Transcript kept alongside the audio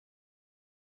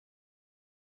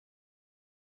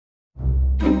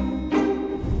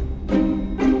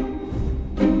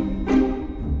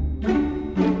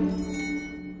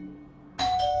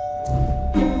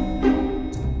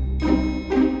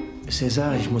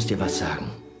César, ich muss dir was sagen.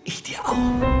 Ich dir auch.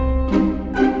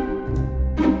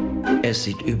 Es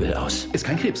sieht übel aus. Ist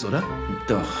kein Krebs, oder?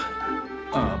 Doch.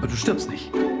 Aber du stirbst nicht.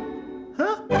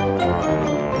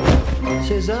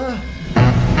 César?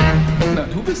 Na,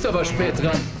 du bist aber spät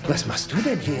dran. Was machst du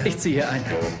denn hier? Ich ziehe ein.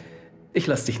 Ich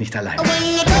lass dich nicht allein. Du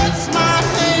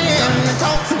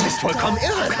bist vollkommen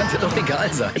irre. Kann dir doch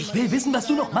egal sein. Ich will wissen, was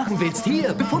du noch machen willst.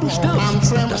 Hier, bevor du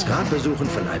stirbst. Das Grab besuchen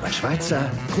von Albert Schweitzer.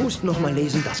 Proust nochmal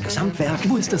lesen, das Gesamtwerk.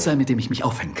 Wo ist das Sein, mit dem ich mich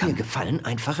aufhängen kann? Mir gefallen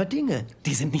einfache Dinge.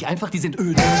 Die sind nicht einfach, die sind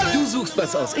öde. Du suchst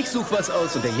was aus, ich such was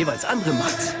aus und der jeweils andere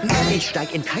macht's. Ich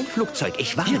steig in kein Flugzeug,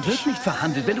 ich warne Hier dich. wird nicht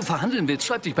verhandelt. Wenn du verhandeln willst,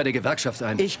 schreib dich bei der Gewerkschaft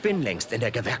ein. Ich bin längst in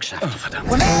der Gewerkschaft. Oh, verdammt.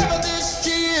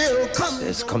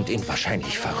 Es kommt Ihnen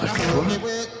wahrscheinlich verrückt vor,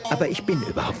 aber ich bin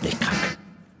überhaupt nicht krank.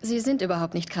 Sie sind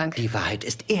überhaupt nicht krank. Die Wahrheit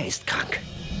ist, er ist krank.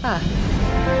 Ah,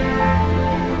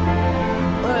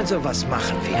 Also, was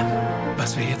machen wir?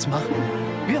 Was wir jetzt machen?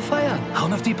 Wir feiern,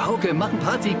 hauen auf die Pauke, machen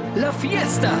Party. La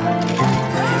Fiesta!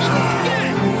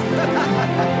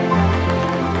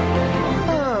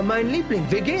 Ah, mein Liebling,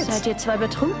 wie geht's? seid ihr zwei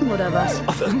betrunken oder was?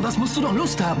 Auf irgendwas musst du doch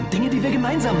Lust haben. Dinge, die wir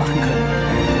gemeinsam machen können.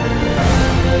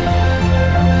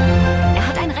 Er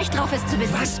hat ein Recht drauf, es zu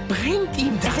wissen. Was bringt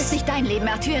ihm Es ist das? nicht dein Leben,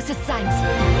 Matthieu, es ist seins.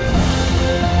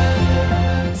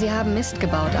 Sie haben Mist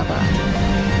gebaut, aber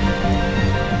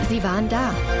Sie waren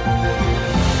da.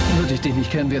 Würde ich dich nicht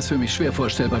kennen, wäre es für mich schwer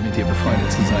vorstellbar, mit dir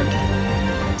befreundet zu sein.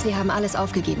 Sie haben alles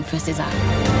aufgegeben für César.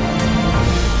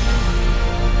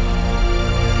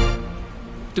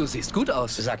 Du siehst gut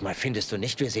aus. Sag mal, findest du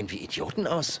nicht, wir sehen wie Idioten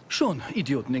aus? Schon,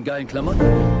 Idioten in geilen Klamotten.